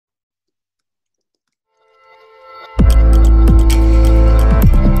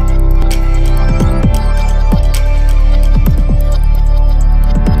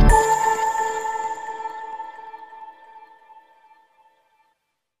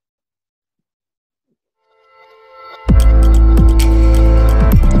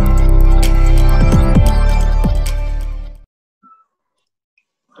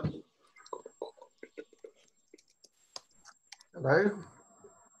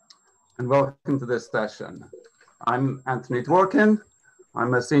and welcome to this session. I'm Anthony Dworkin.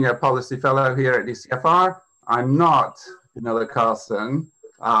 I'm a Senior Policy Fellow here at ECFR. I'm not Gunilla Carlsson,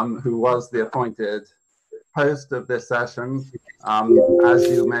 who was the appointed host of this session. As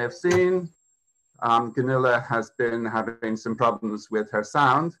you may have seen, Gunilla has been having some problems with her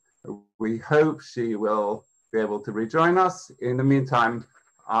sound. We hope she will be able to rejoin us. In the meantime,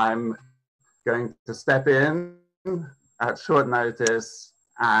 I'm going to step in at short notice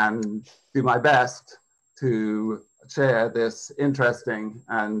and do my best to chair this interesting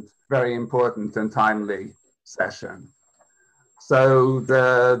and very important and timely session. So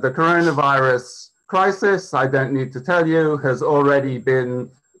the coronavirus crisis, I don't need to tell you, has already been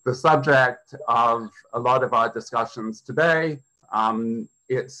the subject of a lot of our discussions today.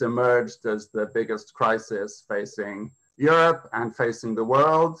 It's emerged as the biggest crisis facing Europe and facing the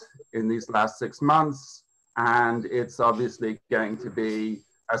world in these last 6 months. And it's obviously going to be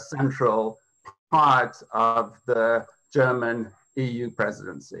a central part of the German EU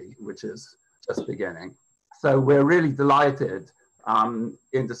presidency, which is just beginning. So we're really delighted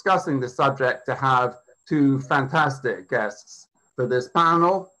in discussing this subject to have two fantastic guests for this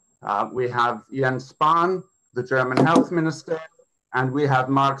panel. We have Jens Spahn, the German health minister, and we have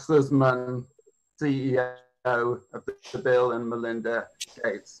Mark Suzman, CEO of the Bill and Melinda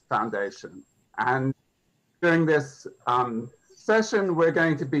Gates Foundation. And during this session, we're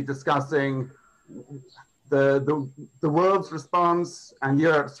going to be discussing the world's response and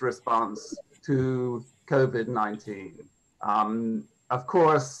Europe's response to COVID-19. Of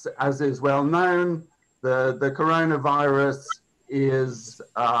course, as is well known, the coronavirus is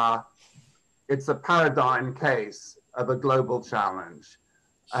it's a paradigm case of a global challenge,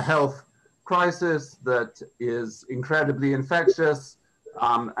 a health crisis that is incredibly infectious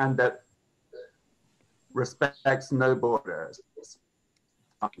and that respects no borders.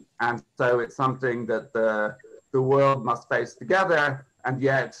 And so it's something that the world must face together, and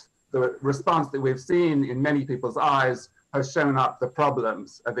yet the response that we've seen in many people's eyes has shown up the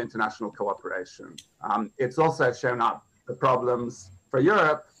problems of international cooperation. It's also shown up the problems for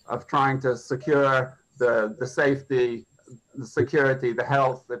Europe of trying to secure the safety, the security, the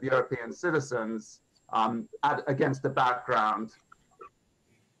health of European citizens against the background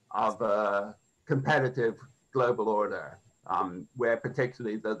of a competitive global order, where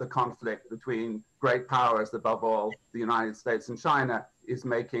particularly the conflict between great powers, above all the United States and China, is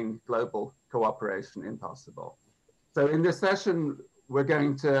making global cooperation impossible. So in this session, we're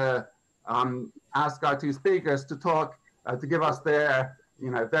going to ask our two speakers to talk, to give us their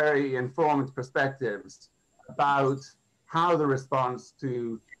very informed perspectives about how the response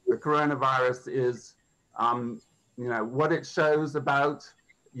to the coronavirus is, what it shows about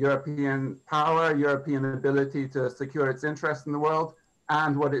European power, European ability to secure its interests in the world,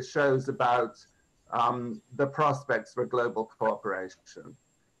 and what it shows about the prospects for global cooperation.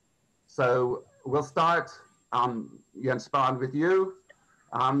 So we'll start, Jens Spahn, with you.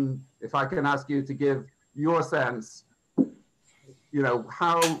 If I can ask you to give your sense,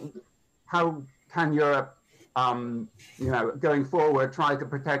 how can Europe, going forward, try to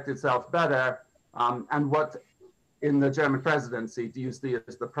protect itself better, and what in the German presidency do you see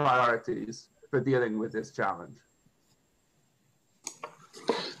as the priorities for dealing with this challenge?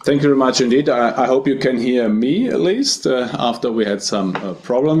 Thank you very much indeed. I hope you can hear me at least after we had some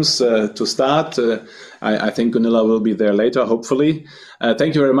problems to start. I think Gunilla will be there later, hopefully.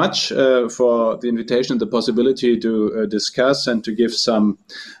 Thank you very much for the invitation, the possibility to discuss and to give some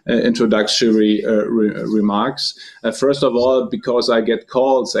introductory remarks. First of all, because I get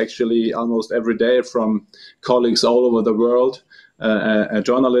calls actually almost every day from colleagues all over the world,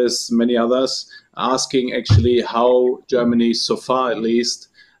 journalists, many others, asking actually how Germany, so far at least,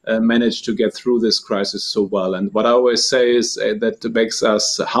 managed to get through this crisis so well. And what I always say is that makes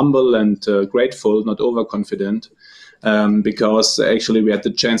us humble and grateful, not overconfident, because actually we had the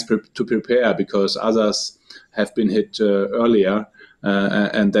chance to prepare because others have been hit earlier.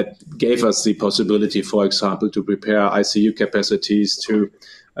 And that gave us the possibility, for example, to prepare ICU capacities,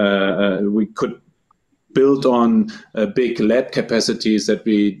 we could build on big lab capacities that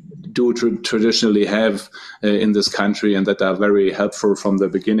we do traditionally have in this country and that are very helpful from the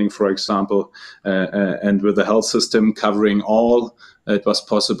beginning, for example. And with the health system covering all, it was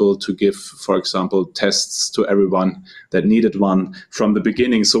possible to give, for example, tests to everyone that needed one from the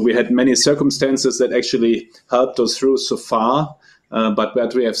beginning. So we had many circumstances that actually helped us through so far. But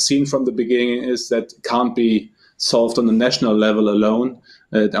what we have seen from the beginning is that can't be solved on the national level alone.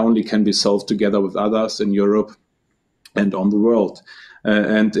 It only can be solved together with others in Europe and on the world.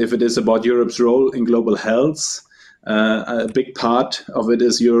 And if it is about Europe's role in global health, a big part of it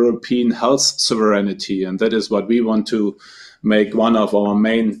is European health sovereignty, and that is what we want to make one of our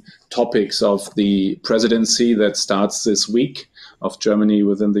main topics of the presidency that starts this week of Germany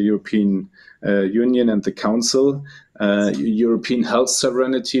within the European Union and the Council. European health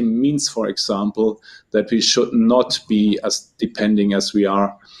sovereignty means, for example, that we should not be as depending as we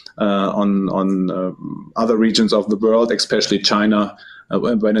are on other regions of the world, especially China,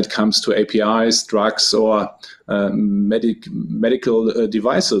 when it comes to APIs, drugs, or medical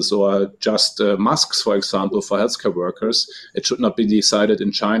devices, or just masks, for example, for healthcare workers. It should not be decided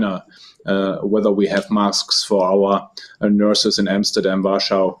in China whether we have masks for our nurses in Amsterdam,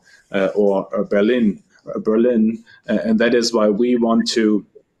 Warsaw, or Berlin. And that is why we want to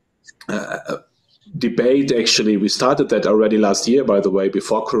debate, actually, we started that already last year, by the way,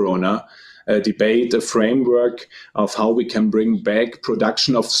 before Corona, debate a framework of how we can bring back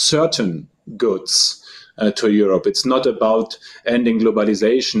production of certain goods to Europe. It's not about ending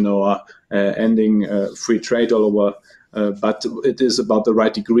globalization or ending free trade all over, but it is about the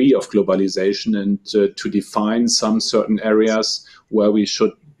right degree of globalization, and to define some certain areas where we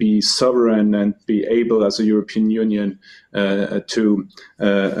should be sovereign and be able, as a European Union, to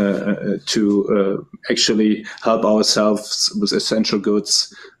actually help ourselves with essential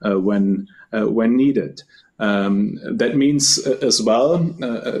goods when needed. That means as well,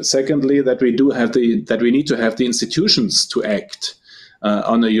 secondly, that we need to have the institutions to act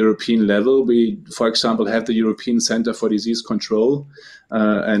on a European level. We, for example, have the European Center for Disease Control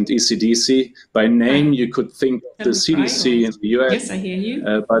and ECDC. By name, you could think the CDC in the US. Yes, I hear you.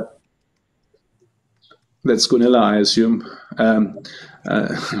 But that's Gunilla, I assume.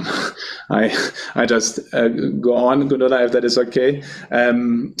 I just go on, Gunilla, if that is okay.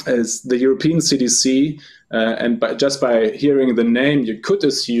 As the European CDC, and just by hearing the name, you could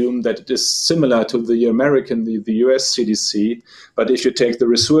assume that it is similar to the American, the US CDC. But if you take the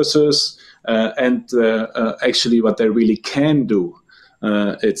resources and actually what they really can do,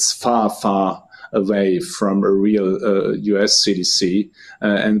 it's far, far away from a real US CDC.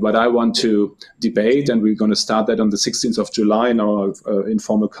 And what I want to debate, and we're going to start that on the 16th of July in our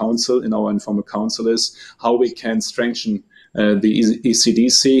informal council, is how we can strengthen the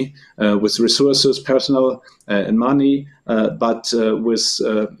ECDC with resources, personnel, and money, but with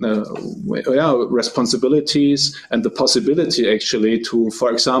responsibilities and the possibility actually to,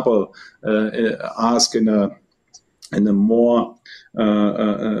 for example, ask in a more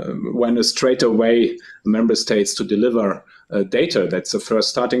when a straight away member states to deliver data. That's the first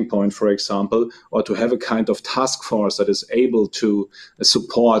starting point, for example, or to have a kind of task force that is able to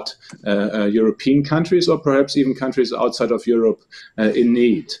support European countries, or perhaps even countries outside of Europe in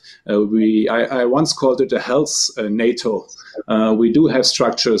need. I once called it a health NATO. We do have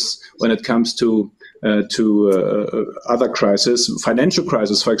structures when it comes to other crises, financial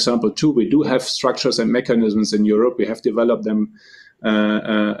crisis, for example, too. We do have structures and mechanisms in Europe. We have developed them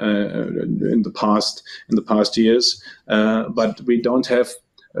in the past years, but we don't have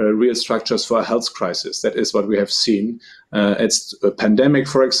real structures for a health crisis. That is what we have seen. It's a pandemic,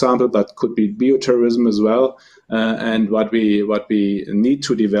 for example, but could be bioterrorism as well. And what we need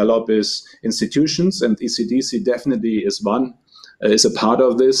to develop is institutions, and ECDC definitely is a part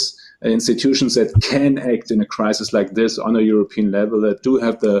of this. Institutions that can act in a crisis like this on a European level, that do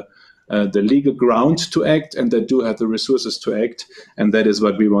have the legal ground to act, and that do have the resources to act. And that is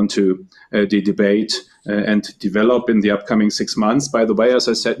what we want to debate and develop in the upcoming 6 months. By the way, as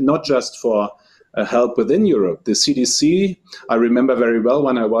I said, not just for help within Europe. The CDC, I remember very well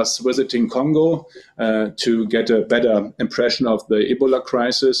when I was visiting Congo to get a better impression of the Ebola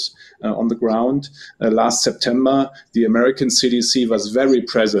crisis on the ground. Last September, the American CDC was very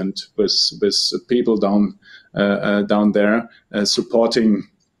present with people down there supporting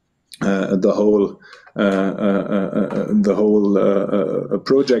the whole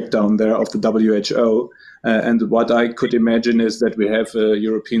project down there of the WHO. And what I could imagine is that we have a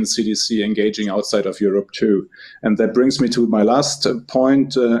European CDC engaging outside of Europe too. And that brings me to my last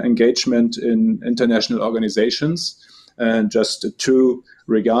point, engagement in international organizations. Just two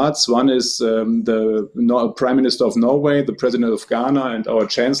regards. One is the Prime Minister of Norway, the President of Ghana, and our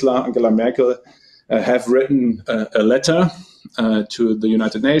Chancellor, Angela Merkel, have written a letter to the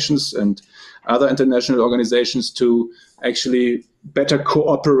United Nations and other international organizations to actually better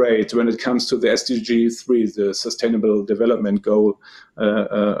cooperate when it comes to the SDG 3, the Sustainable Development Goal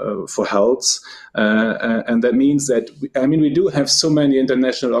for health. And that means that, we do have so many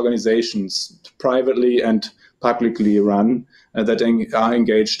international organizations, privately and publicly run, that are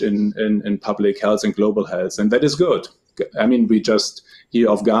engaged in public health and global health. And that is good. We just hear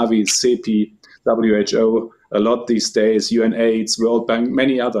of Gavi, CEPI, WHO, a lot these days, UNAIDS, World Bank,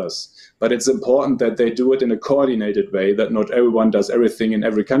 many others. But it's important that they do it in a coordinated way, that not everyone does everything in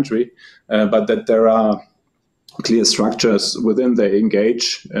every country, but that there are clear structures within they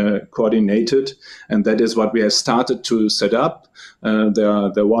engage, coordinated, and that is what we have started to set up.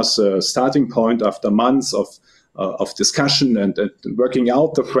 There was a starting point after months of discussion and working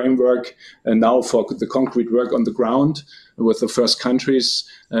out the framework, and now for the concrete work on the ground with the first countries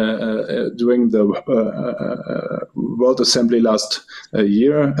during the World Assembly last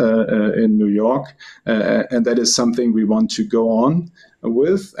year in New York, and that is something we want to go on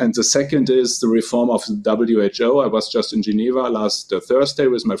with. And the second is the reform of the WHO. I was just in Geneva last Thursday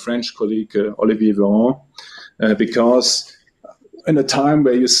with my French colleague Olivier Véran, because in a time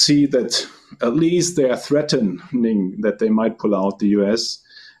where you see that at least they are threatening that they might pull out the US,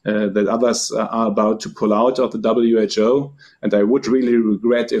 that others are about to pull out of the WHO, and I would really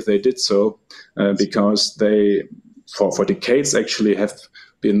regret if they did so, because they, for decades actually, have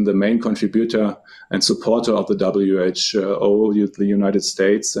been the main contributor and supporter of the WHO, the United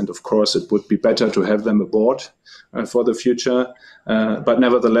States, and of course it would be better to have them aboard for the future. But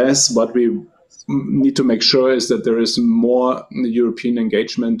nevertheless, what we need to make sure is that there is more European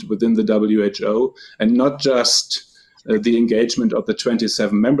engagement within the WHO, and not just the engagement of the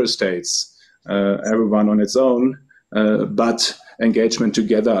 27 member states, everyone on its own, but engagement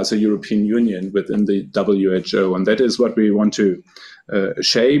together as a European Union within the WHO. And that is what we want to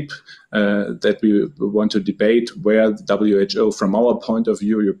shape, that we want to debate where the WHO, from our point of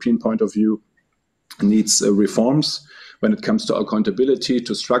view, European point of view, needs reforms when it comes to accountability,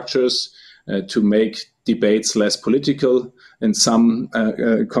 to structures, to make debates less political in some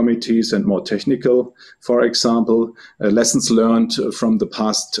committees and more technical. For example, lessons learned from the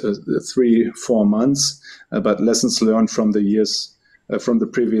past 3-4 months, but lessons learned from the years, from the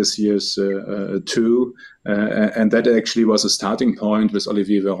previous years too. And that actually was a starting point with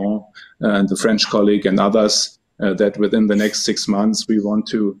Olivier Véran and the French colleague and others, that within the next 6 months we want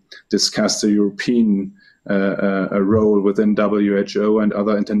to discuss the European a role within WHO and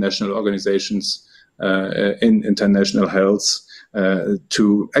other international organizations in international health,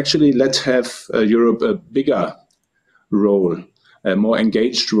 to actually have Europe a bigger role, a more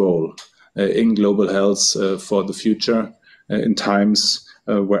engaged role in global health for the future, in times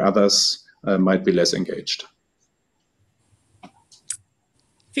where others might be less engaged.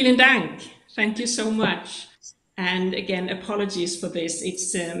 Vielen Dank. Thank you so much. And again, apologies for this.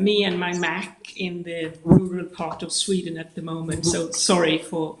 It's me and my Mac in the rural part of Sweden at the moment. So sorry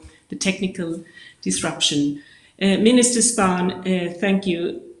for the technical disruption. Minister Spahn, thank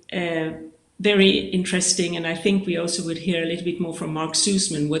you. Very interesting. And I think we also would hear a little bit more from Mark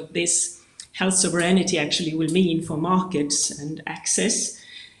Suzman what this health sovereignty actually will mean for markets and access.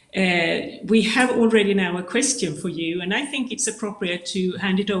 We have already now a question for you, and I think it's appropriate to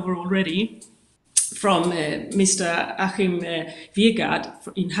hand it over already from Mr. Achim Viergaard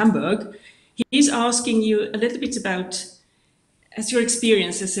in Hamburg. He's asking you a little bit about, as your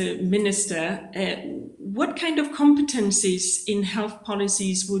experience as a minister, what kind of competencies in health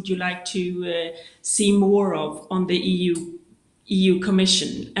policies would you like to see more of on the EU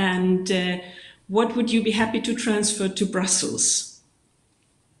Commission? And what would you be happy to transfer to Brussels?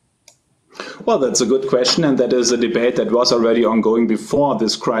 Well, that's a good question, and that is a debate that was already ongoing before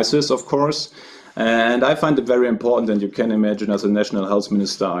this crisis, of course. And I find it very important, and you can imagine as a national health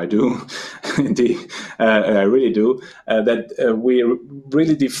minister, I do, indeed, I really do, that we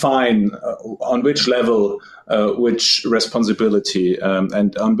really define on which level which responsibility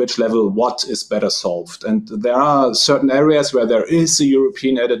and on which level what is better solved. And there are certain areas where there is a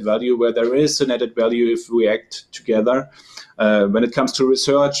European added value, where there is an added value if we act together. When it comes to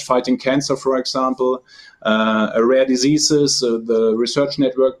research, fighting cancer, for example, rare diseases, the research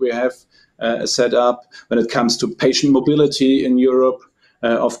network we have set up, when it comes to patient mobility in Europe,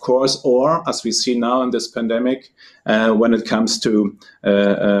 of course, or as we see now in this pandemic, when it comes to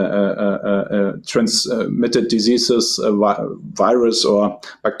transmitted diseases, virus or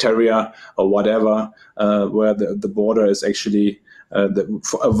bacteria or whatever, where the border is actually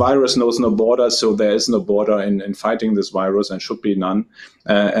a virus knows no border, so there is no border in fighting this virus, and should be none.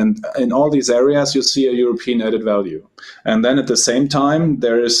 And in all these areas, you see a European added value. And then at the same time,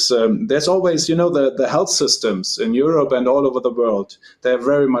 there's always, the health systems in Europe and all over the world. They're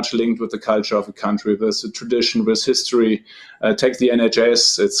very much linked with the culture of a country, with the tradition, with history. Take the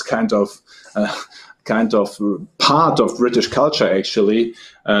NHS; it's kind of kind of part of British culture, actually,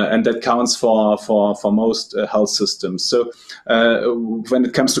 and that counts for most health systems. So when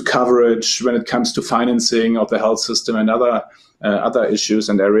it comes to coverage, when it comes to financing of the health system and other issues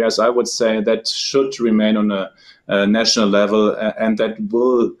and areas, I would say that should remain on a national level, and that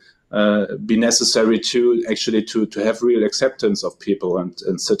will be necessary to actually to have real acceptance of people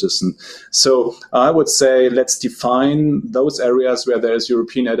and citizens. So I would say let's define those areas where there is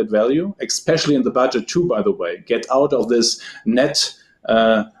European added value, especially in the budget too, by the way. Get out of this net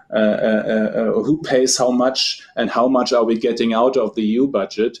who pays how much and how much are we getting out of the EU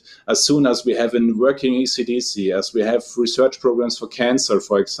budget. As soon as we have a working ECDC, as we have research programs for cancer,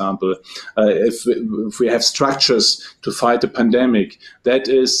 for example, if we have structures to fight a pandemic, that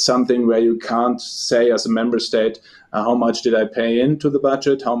is something where you can't say as a member state, how much did I pay into the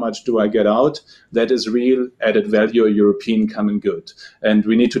budget? How much do I get out? That is real added value, European common good. And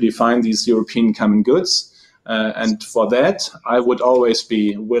we need to define these European common goods. And for that, I would always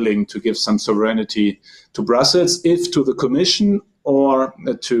be willing to give some sovereignty to Brussels, if to the Commission or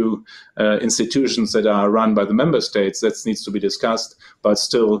to institutions that are run by the member states. That needs to be discussed, but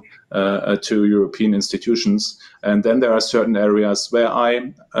still to European institutions. And then there are certain areas where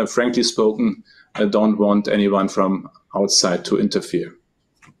I, frankly spoken, don't want anyone from outside to interfere.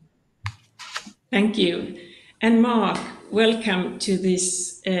 Thank you. And Mark, welcome to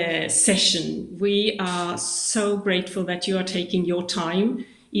this session. We are so grateful that you are taking your time.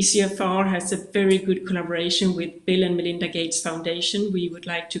 ECFR has a very good collaboration with Bill and Melinda Gates Foundation. We would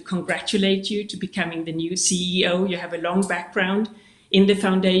like to congratulate you to becoming the new CEO. You have a long background in the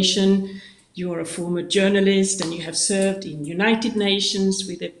foundation. You are a former journalist and you have served in United Nations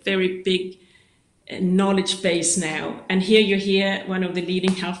with a very big knowledge base now. And here you're here, one of the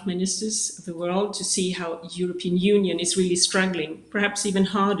leading health ministers of the world, to see how European Union is really struggling, perhaps even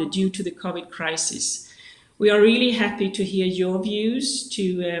harder due to the COVID crisis. We are really happy to hear your views.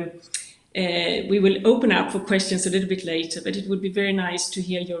 We will open up for questions a little bit later, but it would be very nice to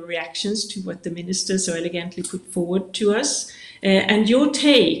hear your reactions to what the minister so elegantly put forward to us, and your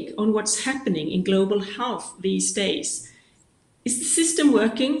take on what's happening in global health these days. Is the system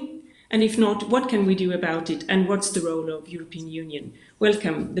working? And if not, what can we do about it? And what's the role of European Union?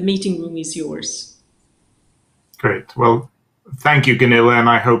 Welcome, the meeting room is yours. Great, well, thank you, Gunilla, and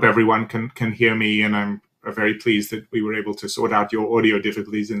I hope everyone can hear me, and I'm very pleased that we were able to sort out your audio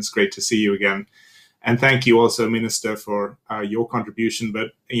difficulties, and it's great to see you again. And thank you also, Minister, for your contribution, but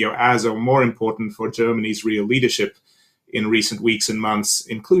as or more important, for Germany's real leadership in recent weeks and months,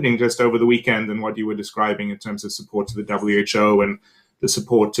 including just over the weekend and what you were describing in terms of support to the WHO and the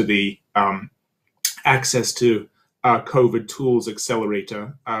support to the access to COVID tools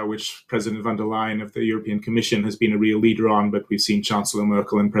accelerator, which President von der Leyen of the European Commission has been a real leader on, but we've seen Chancellor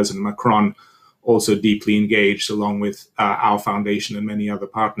Merkel and President Macron also deeply engaged, along with our foundation and many other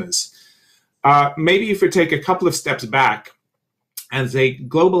partners. Maybe if we take a couple of steps back and say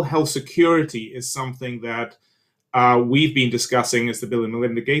global health security is something that we've been discussing as the Bill and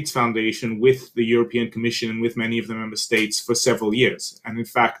Melinda Gates Foundation with the European Commission and with many of the member states for several years. And in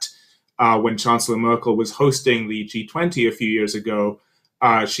fact, when Chancellor Merkel was hosting the G20 a few years ago,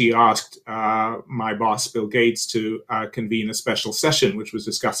 she asked my boss, Bill Gates, to convene a special session, which was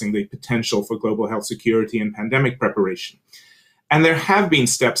discussing the potential for global health security and pandemic preparation. And there have been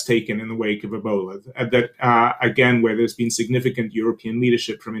steps taken in the wake of Ebola that, again, where there's been significant European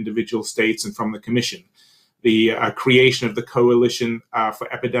leadership from individual states and from the Commission. The creation of the Coalition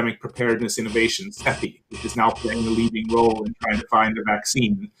for Epidemic Preparedness Innovation, CEPI, which is now playing a leading role in trying to find a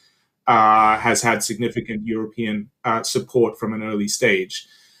vaccine, has had significant European support from an early stage.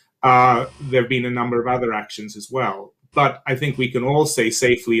 There have been a number of other actions as well. But I think we can all say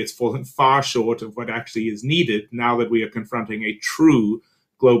safely it's fallen far short of what actually is needed now that we are confronting a true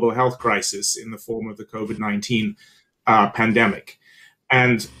global health crisis in the form of the COVID-19 pandemic.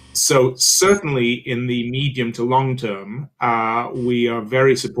 And so certainly in the medium to long term, we are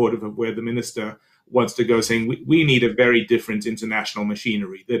very supportive of where the minister wants to go, saying we need a very different international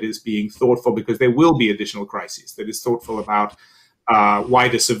machinery that is being thoughtful, because there will be additional crises, that is thoughtful about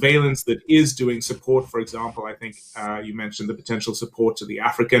wider surveillance, that is doing support. For example, I think you mentioned the potential support to the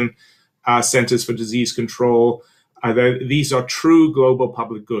African Centers for Disease Control. These are true global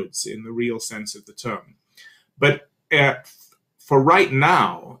public goods in the real sense of the term. But for right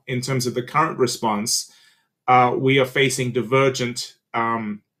now, in terms of the current response, we are facing divergent,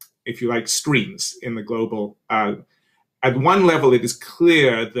 if you like, streams in the global. At one level, it is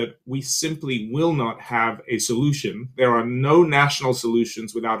clear that we simply will not have a solution. There are no national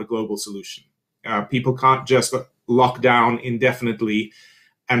solutions without a global solution. People can't just lock down indefinitely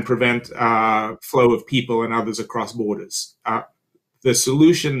and prevent flow of people and others across borders. The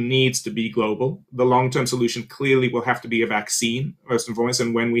solution needs to be global. The long-term solution clearly will have to be a vaccine, first and foremost,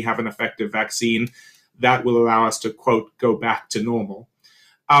 and when we have an effective vaccine, that will allow us to, quote, go back to normal.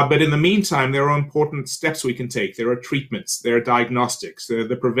 But in the meantime, there are important steps we can take. There are treatments, there are diagnostics, there are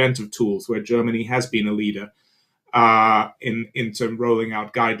the preventive tools, where Germany has been a leader in terms of rolling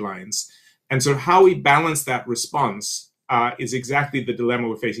out guidelines. And so how we balance that response is exactly the dilemma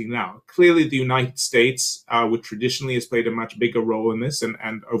we're facing now. Clearly, the United States, which traditionally has played a much bigger role in this,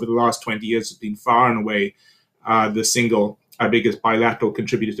 and over the last 20 years has been far and away the single biggest bilateral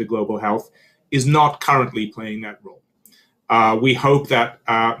contributor to global health, is not currently playing that role. We hope that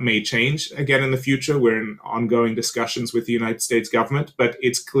may change again in the future. We're in ongoing discussions with the United States government, but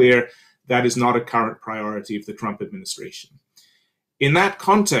it's clear that is not a current priority of the Trump administration. In that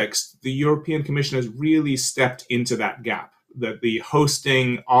context, the European Commission has really stepped into that gap, that the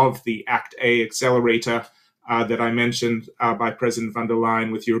hosting of the Act A accelerator that I mentioned by President von der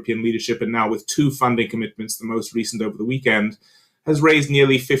Leyen with European leadership, and now with 2 funding commitments, the most recent over the weekend, has raised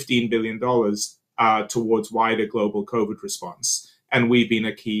nearly $15 billion towards wider global COVID response. And we've been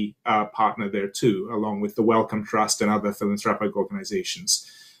a key partner there too, along with the Wellcome Trust and other philanthropic organizations.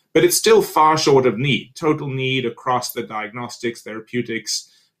 But it's still far short of need. Total need across the diagnostics, therapeutics,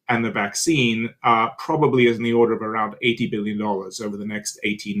 and the vaccine probably is in the order of around $80 billion over the next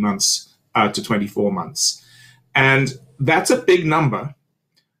 18 months to 24 months. And that's a big number,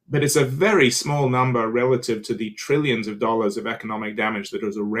 but it's a very small number relative to the trillions of dollars of economic damage that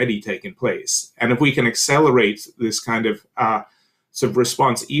has already taken place. And if we can accelerate this kind of sort of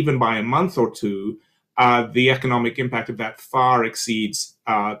response even by a month or two, the economic impact of that far exceeds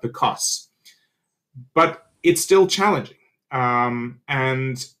the costs. But it's still challenging.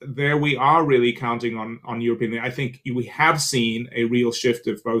 And there we are really counting on European. I think we have seen a real shift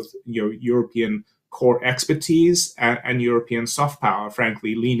of both European core expertise and European soft power,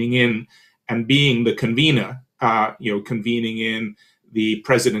 frankly, leaning in and being the convener, convening in the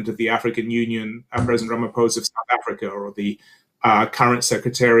president of the African Union, President Ramaphosa of South Africa, or the current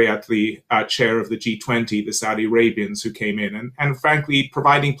secretariat, the chair of the G20, the Saudi Arabians who came in, and frankly,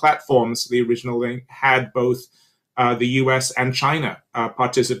 providing platforms. The original thing had both the US and China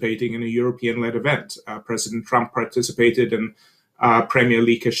participating in a European-led event. President Trump participated and Premier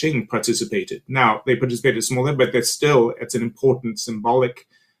Li Keqiang participated. Now, they participated smaller, but it's an important symbolic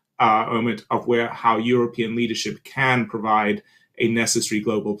moment of how European leadership can provide a necessary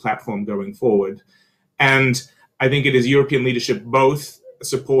global platform going forward. And I think it is European leadership both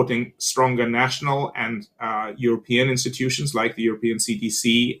supporting stronger national and European institutions like the European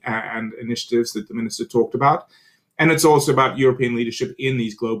CDC and initiatives that the minister talked about. And it's also about European leadership in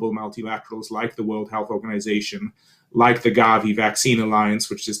these global multilaterals like the World Health Organization, like the Gavi Vaccine Alliance,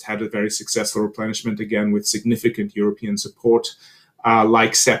 which just had a very successful replenishment, again, with significant European support,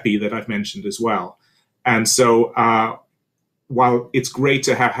 like CEPI that I've mentioned as well. And so while it's great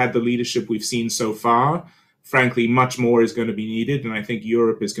to have had the leadership we've seen so far, frankly, much more is going to be needed. And I think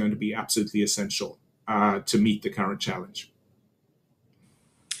Europe is going to be absolutely essential to meet the current challenge.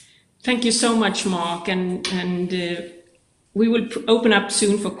 Thank you so much, Mark. And we will open up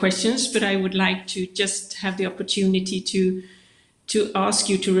soon for questions, but I would like to just have the opportunity to ask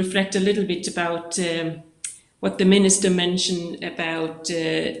you to reflect a little bit about what the minister mentioned about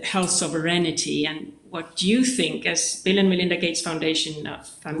health sovereignty, and what you think, as Bill and Melinda Gates Foundation are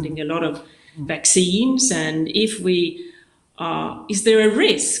funding a lot of vaccines, and if is there a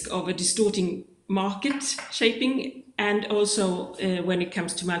risk of a distorting market shaping, and also when it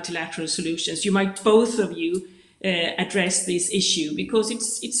comes to multilateral solutions? You might both of you address this issue, because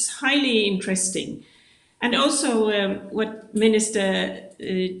it's highly interesting. And also what Minister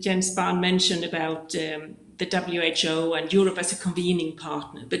Jens Spahn mentioned about the WHO and Europe as a convening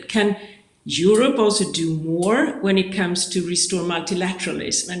partner. But can Europe also do more when it comes to restore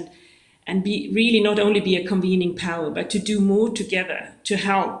multilateralism and be really not only be a convening power, but to do more together to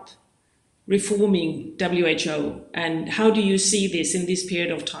help reforming WHO? And how do you see this in this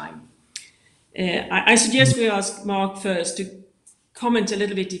period of time? I suggest we ask Mark first to comment a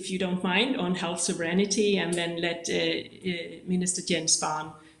little bit, if you don't mind, on health sovereignty, and then let Minister Jens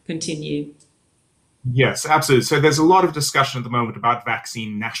Spahn continue. Yes, absolutely. So there's a lot of discussion at the moment about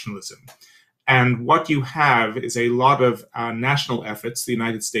vaccine nationalism. And what you have is a lot of national efforts. The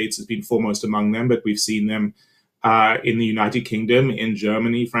United States has been foremost among them, but we've seen them in the United Kingdom, in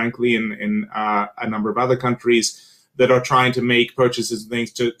Germany, frankly, in a number of other countries that are trying to make purchases and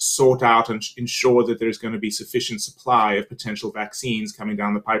things to sort out and ensure that there's going to be sufficient supply of potential vaccines coming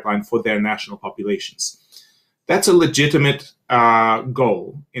down the pipeline for their national populations. That's a legitimate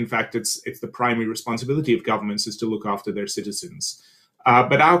goal. In fact, it's the primary responsibility of governments is to look after their citizens.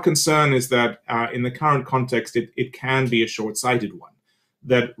 But our concern is that in the current context, it can be a short-sighted one.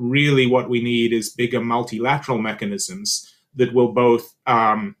 That really what we need is bigger multilateral mechanisms that will both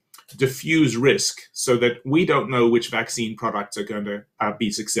diffuse risk so that we don't know which vaccine products are going to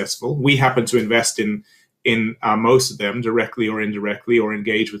be successful. We happen to invest in most of them directly or indirectly, or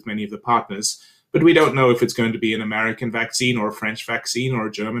engage with many of the partners. But we don't know if it's going to be an American vaccine or a French vaccine or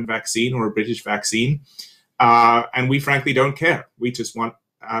a German vaccine or a British vaccine. And we frankly don't care. We just want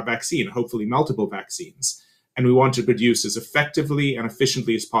a vaccine, hopefully multiple vaccines. And we want to produce as effectively and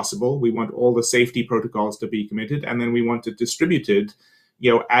efficiently as possible. We want all the safety protocols to be committed, and then we want it distributed,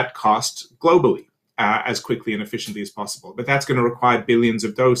 at cost globally as quickly and efficiently as possible. But that's going to require billions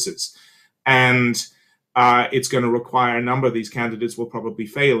of doses. And it's going to require a number of these candidates will probably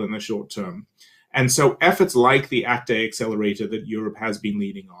fail in the short term. And so efforts like the ACT-A accelerator that Europe has been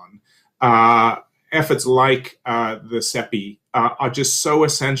leading on, efforts like the CEPI are just so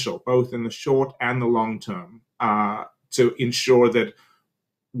essential, both in the short and the long term, to ensure that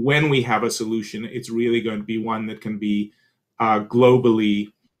when we have a solution, it's really going to be one that can be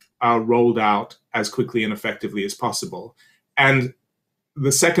globally rolled out as quickly and effectively as possible. And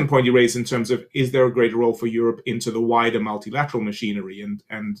the second point you raised in terms of, is there a greater role for Europe into the wider multilateral machinery? And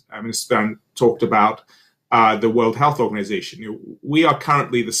Mr. Spahn talked about the World Health Organization. We are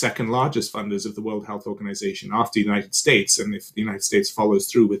currently the second largest funders of the World Health Organization after the United States. And if the United States follows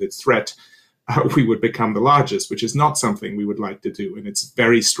through with its threat, we would become the largest, which is not something we would like to do. And it's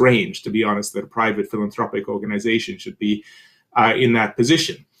very strange, to be honest, that a private philanthropic organization should be in that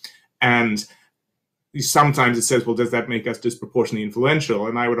position. And sometimes it says, well, does that make us disproportionately influential?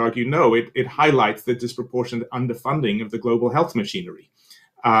 And I would argue, no, it highlights the disproportionate underfunding of the global health machinery.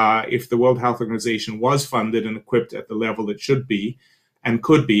 If the World Health Organization was funded and equipped at the level it should be and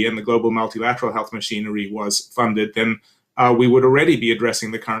could be, and the global multilateral health machinery was funded, then we would already be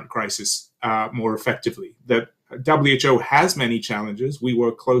addressing the current crisis more effectively. That WHO has many challenges. We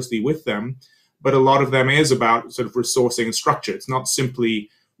work closely with them, but a lot of them is about sort of resourcing and structure. It's not simply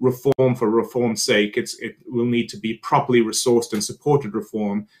reform for reform's sake. It will need to be properly resourced and supported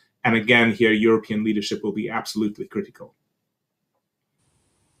reform. And again, here, European leadership will be absolutely critical.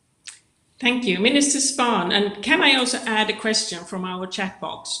 Thank you, Minister Spahn. And can I also add a question from our chat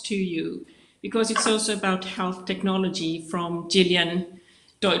box to you? Because it's also about health technology from Gillian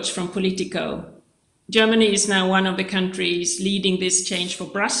Deutsch from Politico. Germany is now one of the countries leading this change for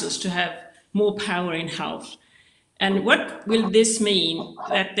Brussels to have more power in health. And what will this mean?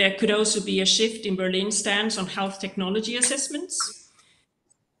 That there could also be a shift in Berlin's stance on health technology assessments?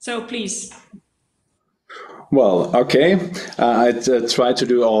 So please. Well, okay. I'd try to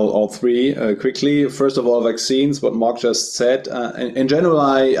do all three quickly. First of all, vaccines, what Mark just said. In general,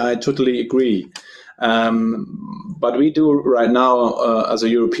 I totally agree. But we do right now, as a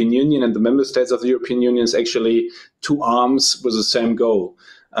European Union, and the member states of the European Union is actually two arms with the same goal.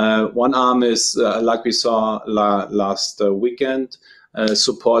 One arm is, like we saw last weekend,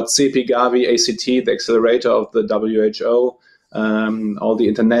 support CEPI, Gavi, ACT, the accelerator of the WHO, all the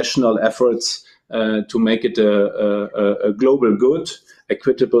international efforts to make it a global good,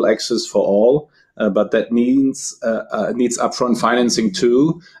 equitable access for all. But that needs upfront financing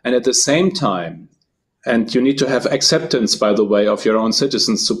too. And at the same time, and you need to have acceptance, by the way, of your own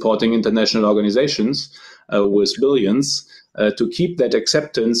citizens supporting international organizations with billions. To keep that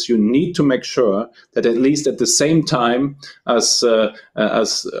acceptance, you need to make sure that at least at the same time as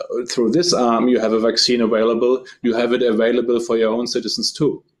through this arm you have a vaccine available, you have it available for your own citizens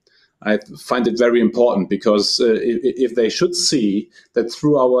too. I find it very important because if they should see that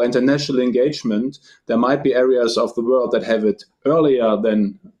through our international engagement, there might be areas of the world that have it earlier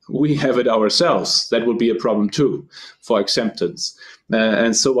than we have it ourselves, that would be a problem too for acceptance.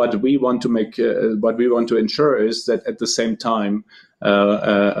 And so what we want to ensure is that at the same time,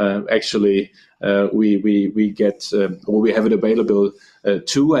 we get or we have it available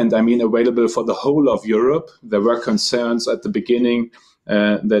too, and I mean available for the whole of Europe. There were concerns at the beginning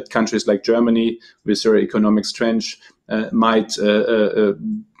that countries like Germany, with their economic strength, might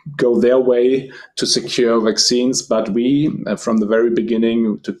go their way to secure vaccines. But we, from the very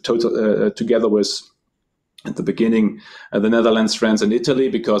beginning, together with, at the beginning, the Netherlands, France, and Italy,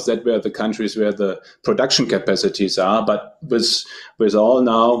 because that were the countries where the production capacities are. But with all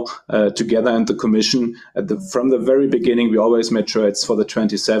now together and the Commission, from the very beginning, we always made sure it's for the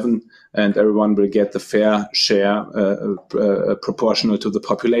 27, and everyone will get the fair share proportional to the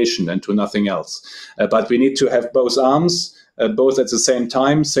population and to nothing else. But we need to have both arms both at the same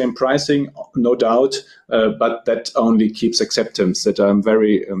time, same pricing, no doubt, but that only keeps acceptance, that I'm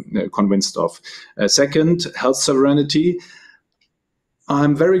very convinced of. Second, health sovereignty.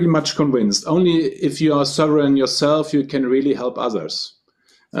 I'm very much convinced. Only if you are sovereign yourself, you can really help others.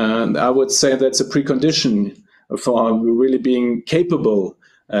 And I would say that's a precondition for really being capable,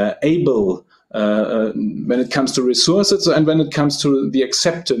 able, when it comes to resources and when it comes to the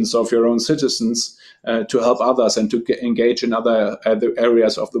acceptance of your own citizens to help others and to engage in other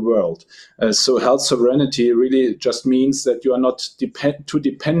areas of the world. So health sovereignty really just means that you are not too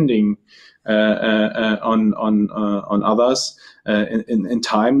depending on others in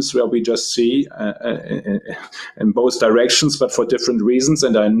times where we just see in both directions, but for different reasons.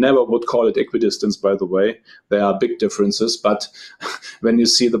 And I never would call it equidistance, by the way. There are big differences, but when you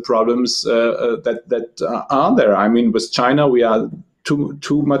see the problems that are there, I mean, with China, we are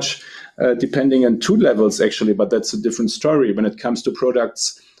too much depending on two levels, actually, but that's a different story. When it comes to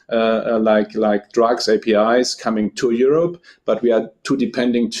products like drugs, APIs coming to Europe, but we are too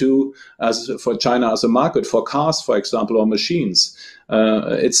depending for China as a market, for cars, for example, or machines.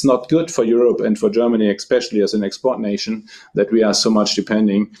 It's not good for Europe and for Germany, especially as an export nation, that we are so much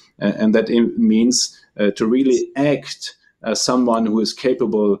depending. And that means to really act as someone who is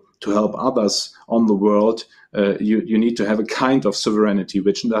capable to help others on the world, you need to have a kind of sovereignty,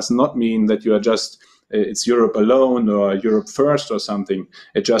 which does not mean that you are just it's Europe alone or Europe first or something.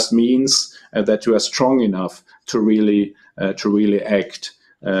 It just means that you are strong enough to really act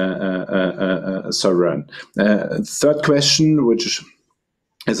sovereign. Third question, which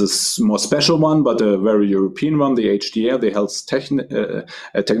is a more special one, but a very European one, the HTA, the Health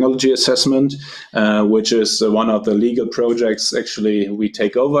Technology Assessment, which is one of the legal projects actually we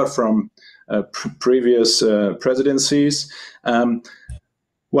take over from previous presidencies.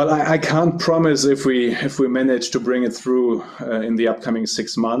 Well, I can't promise if we manage to bring it through in the upcoming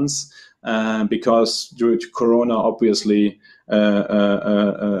 6 months, because due to Corona, obviously,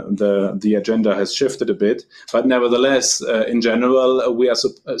 the agenda has shifted a bit. But nevertheless, in general, we are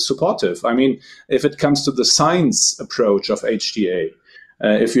supportive. I mean, if it comes to the science approach of HTA,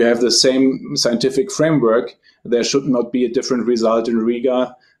 if you have the same scientific framework, there should not be a different result in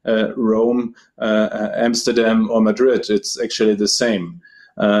Riga, Rome, Amsterdam, or Madrid. It's actually the same.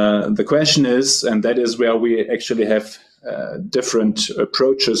 The question is, and that is where we actually have different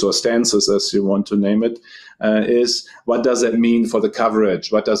approaches or stances, as you want to name it, is what does that mean for the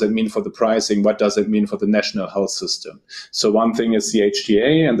coverage? What does it mean for the pricing? What does it mean for the national health system? So one thing is the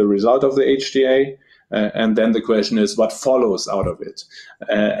HTA and the result of the HTA. And then the question is what follows out of it.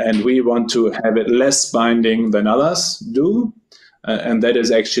 And we want to have it less binding than others do. And that is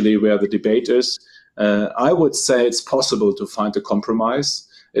actually where the debate is. I would say it's possible to find a compromise.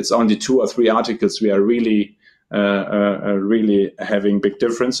 It's only 2 or 3 articles we are really having big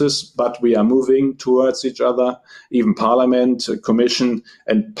differences, but we are moving towards each other. Even Parliament, Commission,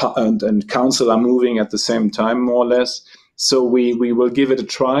 and Council are moving at the same time, more or less. So we will give it a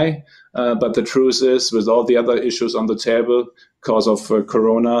try. But the truth is, with all the other issues on the table, because of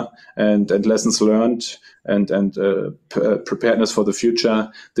Corona and lessons learned and preparedness for the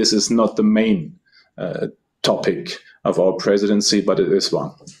future, this is not the main topic of our presidency, but it is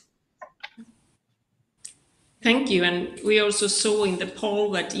one. Thank you. And we also saw in the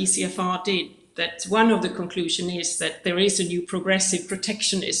poll that ECFR did that one of the conclusions is that there is a new progressive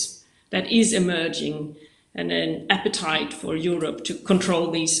protectionism that is emerging and an appetite for Europe to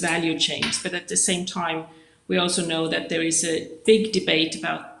control these value chains. But at the same time, we also know that there is a big debate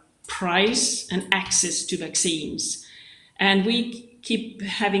about price and access to vaccines. And we keep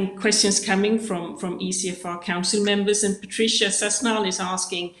having questions coming from ECFR council members, and Patricia Sasnal is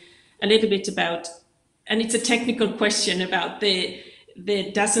asking a little bit about, and it's a technical question about the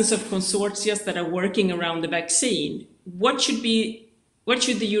dozens of consortia that are working around the vaccine. What should the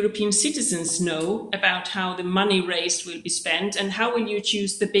European citizens know about how the money raised will be spent, and how will you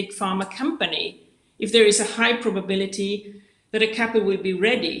choose the big pharma company if there is a high probability that a couple will be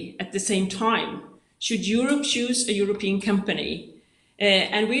ready at the same time? Should Europe choose a European company?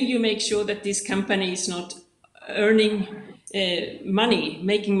 And will you make sure that this company is not earning money,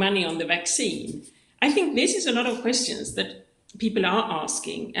 making money on the vaccine? I think this is a lot of questions that people are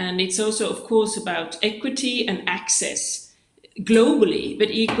asking. And it's also, of course, about equity and access globally, but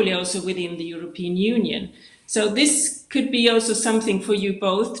equally also within the European Union. So this could be also something for you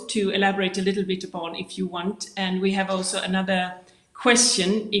both to elaborate a little bit upon if you want. And we have also another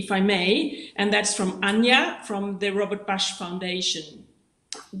question, if I may, and that's from Anya from the Robert Bush Foundation.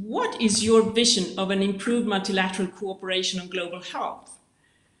 What is your vision of an improved multilateral cooperation on global health?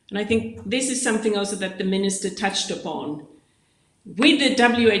 And I think this is something also that the minister touched upon. with the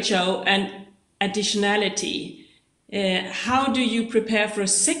WHO and additionality, how do you prepare for a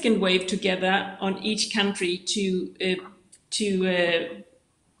second wave together on each country to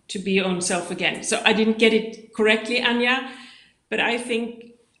be on self again? So I didn't get it correctly, Anja, but I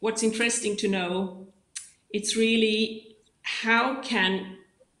think what's interesting to know, it's really how can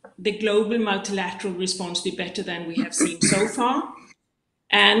the global multilateral response be better than we have seen so far?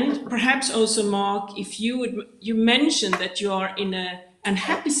 And perhaps also, Mark, if you mentioned that you are in an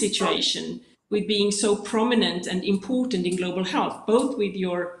unhappy situation with being so prominent and important in global health, both with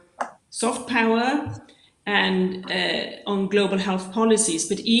your soft power and on global health policies,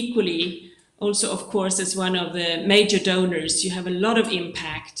 but equally also, of course, as one of the major donors, you have a lot of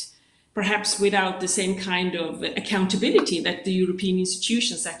impact, perhaps without the same kind of accountability that the European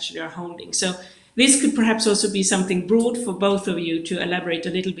institutions actually are holding. So this could perhaps also be something broad for both of you to elaborate a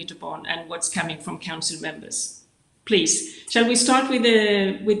little bit upon and what's coming from council members. Please, shall we start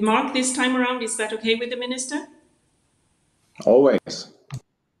with Mark this time around? Is that okay with the Minister? Always.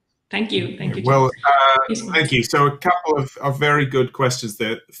 Thank you. Thank you. Well, thank you. So a couple of very good questions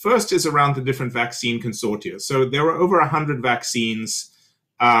there. First is around the different vaccine consortia. So there are over 100 vaccines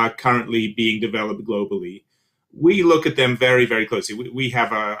currently being developed globally. We look at them very, very closely. We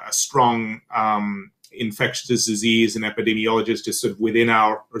have a strong infectious disease and epidemiologist just sort of within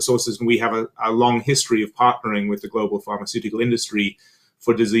our resources, and we have a long history of partnering with the global pharmaceutical industry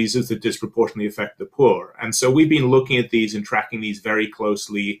for diseases that disproportionately affect the poor. And so we've been looking at these and tracking these very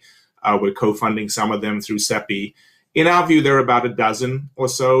closely. We're co-funding some of them through CEPI. In our view, there are about a dozen or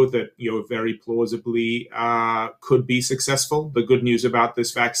so that very plausibly could be successful. The good news about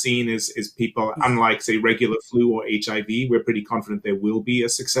this vaccine is people, unlike, say, regular flu or HIV, we're pretty confident there will be a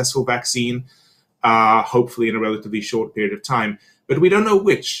successful vaccine, hopefully in a relatively short period of time. But we don't know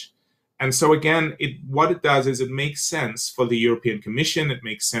which. And so again, what it does is it makes sense for the European Commission, it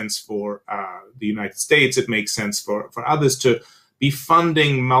makes sense for the United States, it makes sense for others to be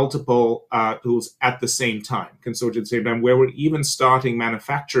funding multiple tools at the same time, consortia at the same time, where we're even starting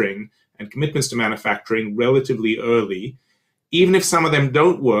manufacturing and commitments to manufacturing relatively early. Even if some of them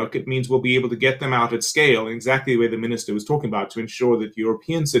don't work, it means we'll be able to get them out at scale, exactly the way the Minister was talking about, to ensure that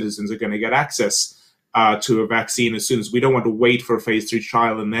European citizens are going to get access to a vaccine as soon as. We don't want to wait for a phase 3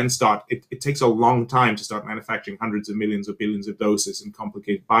 trial and then start. It takes a long time to start manufacturing hundreds of millions or billions of doses in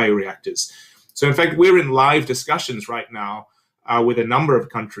complicated bioreactors. So in fact, we're in live discussions right now with a number of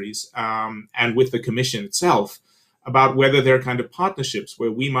countries and with the Commission itself about whether there are kind of partnerships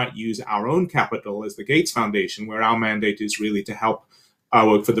where we might use our own capital as the Gates Foundation, where our mandate is really to help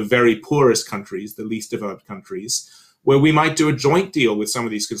work for the very poorest countries, the least developed countries, where we might do a joint deal with some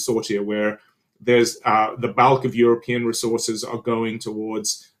of these consortia where there's the bulk of European resources are going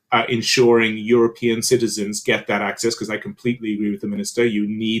towards ensuring European citizens get that access, because I completely agree with the Minister. You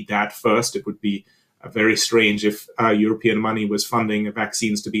need that first. It would be very strange if European money was funding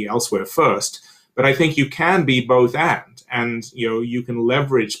vaccines to be elsewhere first. But I think you can be both and you can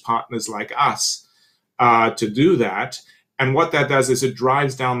leverage partners like us to do that. And what that does is it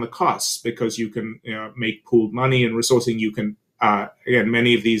drives down the costs, because you can make pooled money and resourcing. You can, again,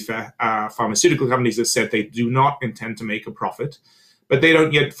 many of these pharmaceutical companies have said they do not intend to make a profit, but they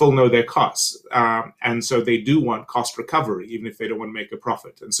don't yet full know their costs. And so they do want cost recovery, even if they don't want to make a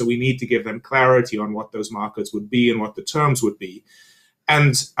profit. And so we need to give them clarity on what those markets would be and what the terms would be.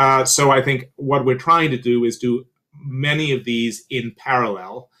 And so I think what we're trying to do is do many of these in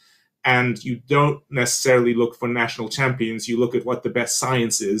parallel. And you don't necessarily look for national champions. You look at what the best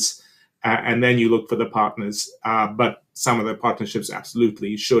science is, and then you look for the partners. But some of the partnerships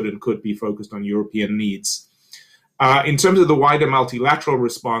absolutely should and could be focused on European needs. In terms of the wider multilateral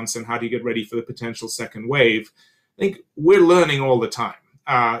response and how do you get ready for the potential second wave, I think we're learning all the time.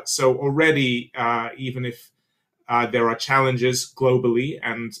 So already, even if there are challenges globally,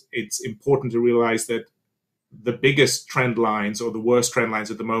 and it's important to realize that the biggest trend lines or the worst trend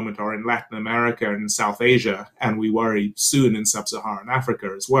lines at the moment are in Latin America and in South Asia, and we worry soon in sub-Saharan Africa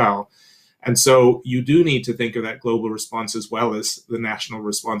as well. And so you do need to think of that global response as well as the national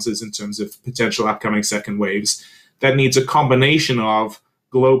responses in terms of potential upcoming second waves. That needs a combination of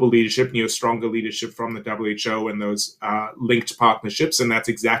global leadership, stronger leadership from the WHO and those linked partnerships. And that's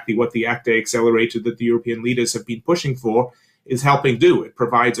exactly what the ACTA Accelerator that the European leaders have been pushing for is helping do. It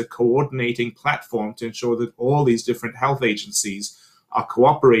provides a coordinating platform to ensure that all these different health agencies are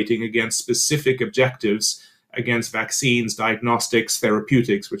cooperating against specific objectives, against vaccines, diagnostics,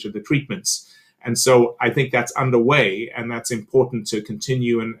 therapeutics, which are the treatments. And so I think that's underway, and that's important to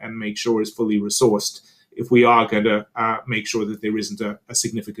continue and make sure is fully resourced if we are going to make sure that there isn't a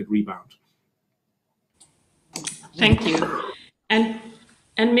significant rebound. Thank you.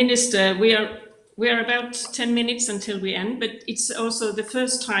 And Minister, we are about 10 minutes until we end, but it's also the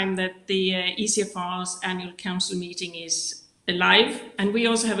first time that the ECFR's Annual Council Meeting is live. And we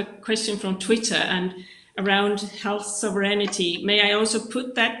also have a question from Twitter and around health sovereignty. May I also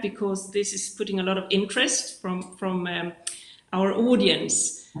put that, because this is putting a lot of interest from our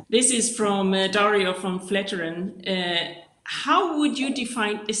audience. This is from Dario from Fletteren. How would you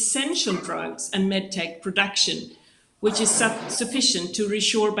define essential drugs and medtech production, which is sufficient to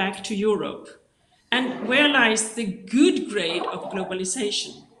reshore back to Europe? And where lies the good grade of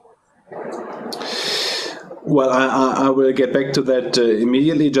globalization? Well, I will get back to that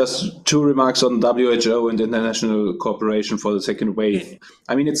immediately. Just two remarks on WHO and international cooperation for the second wave. Okay.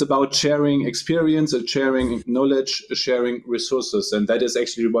 I mean, it's about sharing experience, sharing knowledge, sharing resources. And that is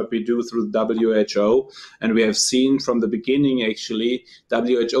actually what we do through WHO. And we have seen from the beginning, actually,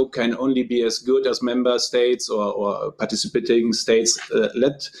 WHO can only be as good as member states or participating states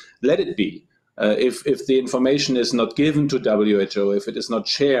let it be. If the information is not given to WHO, if it is not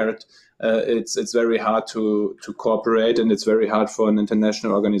shared, it's very hard to cooperate, and it's very hard for an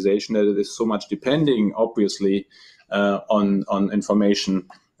international organization that is so much depending, obviously, on information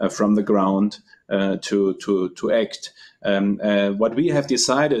from the ground to act. What we have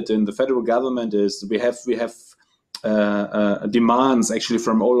decided in the federal government is we have demands actually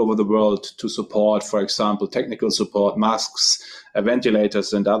from all over the world to support, for example, technical support, masks,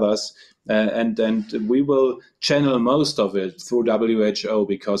 ventilators, and others. And we will channel most of it through WHO,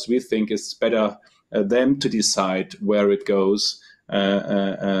 because we think it's better them to decide where it goes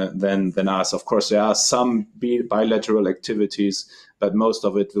than us. Of course, there are some bilateral activities, but most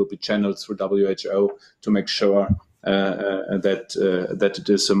of it will be channeled through WHO to make sure that it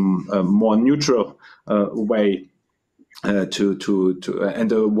is a more neutral way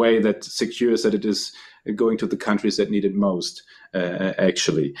and a way that secures that it is going to the countries that need it most.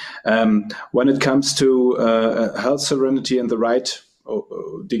 Actually, when it comes to health sovereignty and the right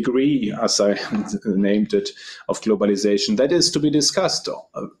degree, as I named it, of globalization, that is to be discussed.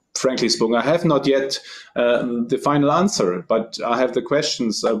 Frankly spoken, I have not yet the final answer, but I have the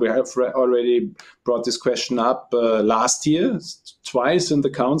questions. We have already brought this question up last year, twice in the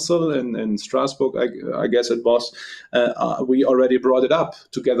council in Strasbourg, I guess it was. We already brought it up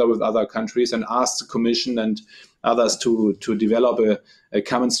together with other countries and asked the Commission and others to develop a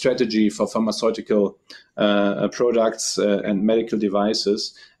common strategy for pharmaceutical products and medical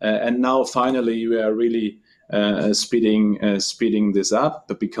devices. And now finally we are really speeding this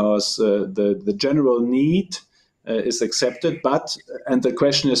up, because the general need is accepted, and the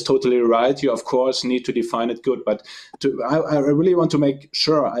question is totally right. You of course need to define it good, but I really want to make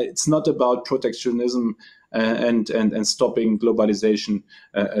sure it's not about protectionism and stopping globalization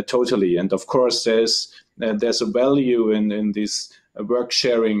totally. And of course there's a value in this work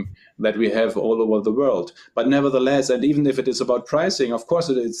sharing that we have all over the world. But nevertheless, and even if it is about pricing, of course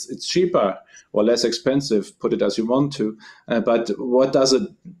it's cheaper or less expensive, put it as you want to. But what does a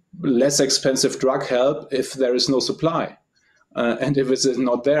less expensive drug help if there is no supply? And if it's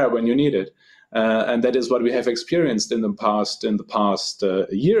not there when you need it? And that is what we have experienced in the past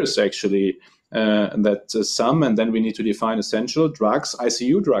years, actually. And then we need to define essential drugs,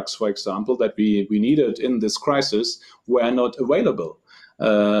 ICU drugs, for example, that we needed in this crisis, were not available,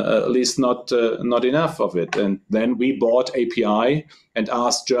 at least not enough of it. And then we bought API and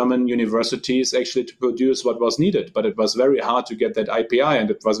asked German universities actually to produce what was needed, but it was very hard to get that API, and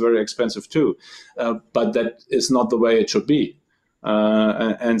it was very expensive too. But that is not the way it should be.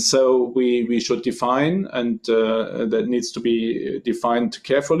 And so we should define, and that needs to be defined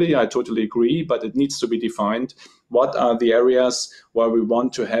carefully. I totally agree, but it needs to be defined. What are the areas where we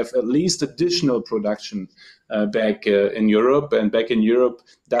want to have at least additional production back in Europe? And back in Europe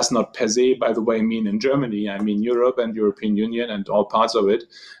does not per se, by the way, mean in Germany. I mean Europe and European Union and all parts of it.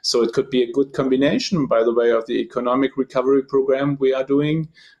 So it could be a good combination, by the way, of the economic recovery program we are doing,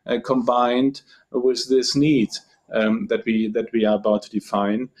 combined with this need that we are about to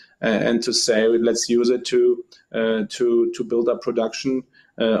define, and to say let's use it to build up production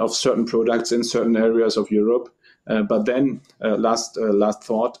of certain products in certain areas of Europe. But then, last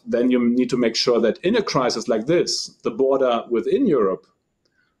thought, then you need to make sure that in a crisis like this, the border within Europe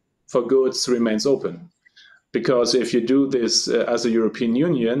for goods remains open. Because if you do this as a European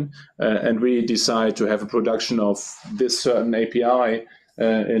Union and we decide to have a production of this certain API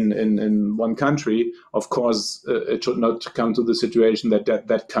in one country, of course, it should not come to the situation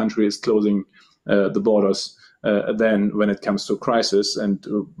that country is closing the borders then when it comes to crisis, and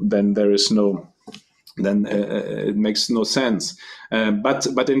then there is no then it makes no sense.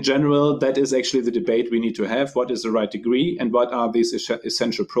 But in general, that is actually the debate we need to have. What is the right degree and what are these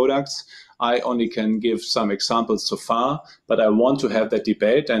essential products? I only can give some examples so far, but I want to have that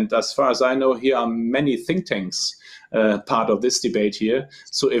debate. And as far as I know, here are many think tanks part of this debate here.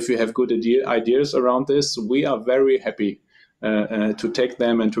 So if you have good ideas around this, we are very happy to take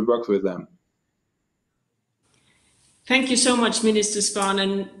them and to work with them. Thank you so much, Minister Spahn,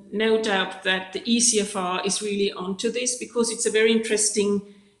 and no doubt that the ECFR is really onto this, because it's a very interesting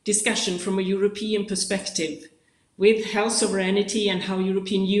discussion from a European perspective, with health sovereignty and how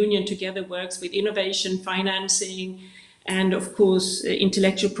European Union together works with innovation, financing, and of course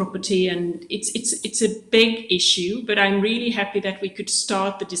intellectual property. And it's a big issue, but I'm really happy that we could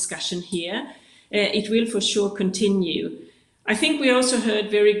start the discussion here. It will for sure continue. I think we also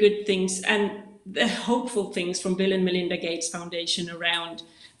heard very good things and the hopeful things from Bill and Melinda Gates Foundation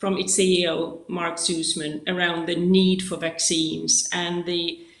from its CEO, Mark Suzman, around the need for vaccines and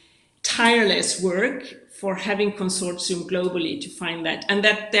the tireless work for having consortium globally to find that, and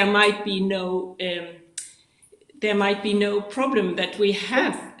that there might be no problem that we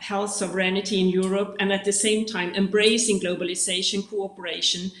have health sovereignty in Europe and at the same time embracing globalization,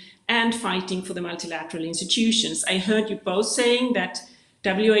 cooperation, and fighting for the multilateral institutions. I heard you both saying that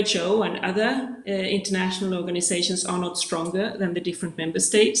WHO and other international organizations are not stronger than the different member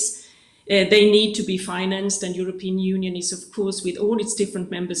states. They need to be financed, and European Union is, of course, with all its different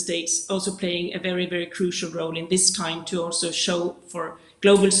member states, also playing a very, very crucial role in this time to also show for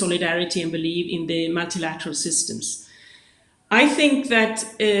global solidarity and believe in the multilateral systems. I think that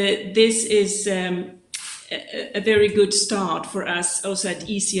this is a very good start for us also at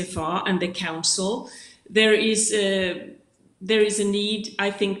ECFR and the Council. There is a need,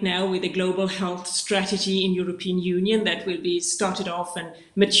 I think, now with a global health strategy in European Union that will be started off and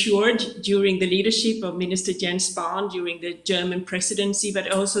matured during the leadership of Minister Jens Spahn during the German presidency,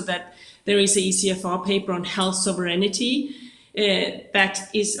 but also that there is an ECFR paper on health sovereignty that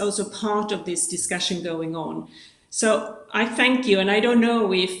is also part of this discussion going on. So I thank you, and I don't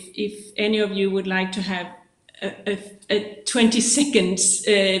know if any of you would like to have 20 seconds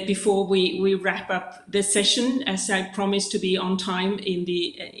before we wrap up the session, as I promised to be on time in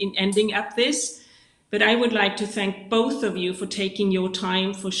ending up this. But I would like to thank both of you for taking your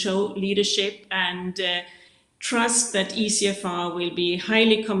time for show leadership and trust that ECFR will be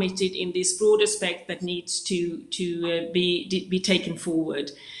highly committed in this broad aspect that needs to be taken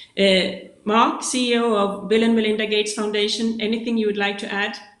forward. Mark, CEO of Bill and Melinda Gates Foundation, anything you would like to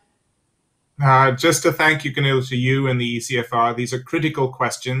add? Just to thank you, Gunilla, to you and the ECFR. These are critical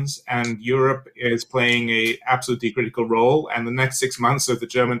questions, and Europe is playing an absolutely critical role. And the next 6 months of the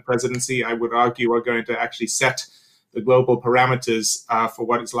German presidency, I would argue, are going to actually set the global parameters for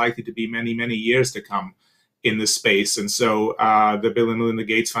what is likely to be many, many years to come in this space. And so the Bill and Melinda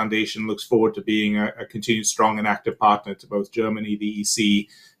Gates Foundation looks forward to being a continued strong and active partner to both Germany, the EC,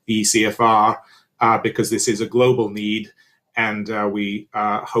 the ECFR, because this is a global need. And we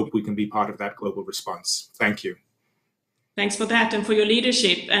hope we can be part of that global response. Thank you. Thanks for that and for your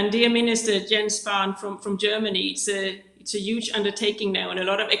leadership. And dear Minister Jens Spahn from Germany, it's a huge undertaking now and a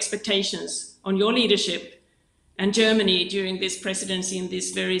lot of expectations on your leadership and Germany during this presidency in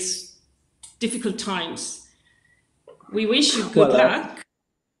these very difficult times. We wish you good luck.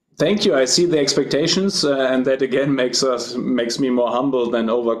 Thank you. I see the expectations, and that again makes me more humble than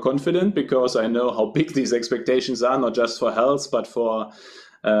overconfident, because I know how big these expectations are, not just for health, but for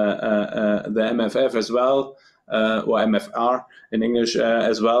the MFF as well, or MFR in English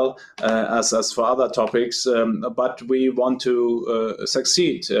as well, as for other topics. But we want to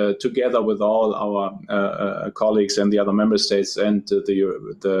succeed together with all our colleagues and the other member states and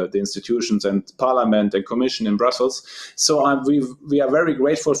the institutions and Parliament and Commission in Brussels. So we are very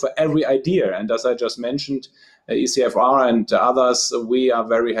grateful for every idea. And as I just mentioned, ECFR and others, we are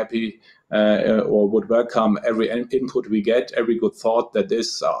very happy or would welcome every input we get, every good thought that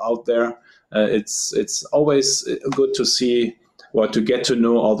is out there. It's always good to see or to get to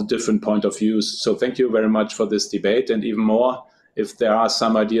know all the different point of views. So thank you very much for this debate. And even more, if there are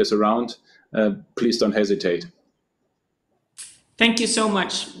some ideas around, please don't hesitate. Thank you so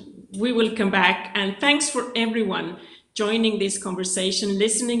much. We will come back. And thanks for everyone joining this conversation,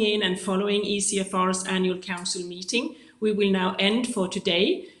 listening in and following ECFR's Annual Council Meeting. We will now end for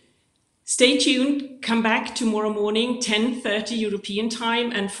today. Stay tuned, come back tomorrow morning, 10:30 European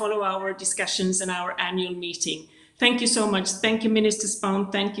time, and follow our discussions and our annual meeting. Thank you so much. Thank you, Minister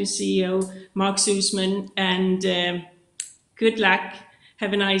Spahn. Thank you, CEO Mark Suzman, and good luck.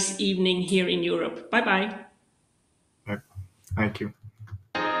 Have a nice evening here in Europe. Bye-bye. Thank you.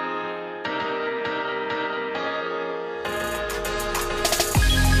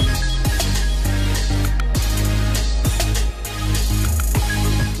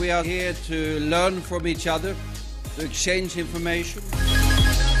 are here to learn from each other, to exchange information.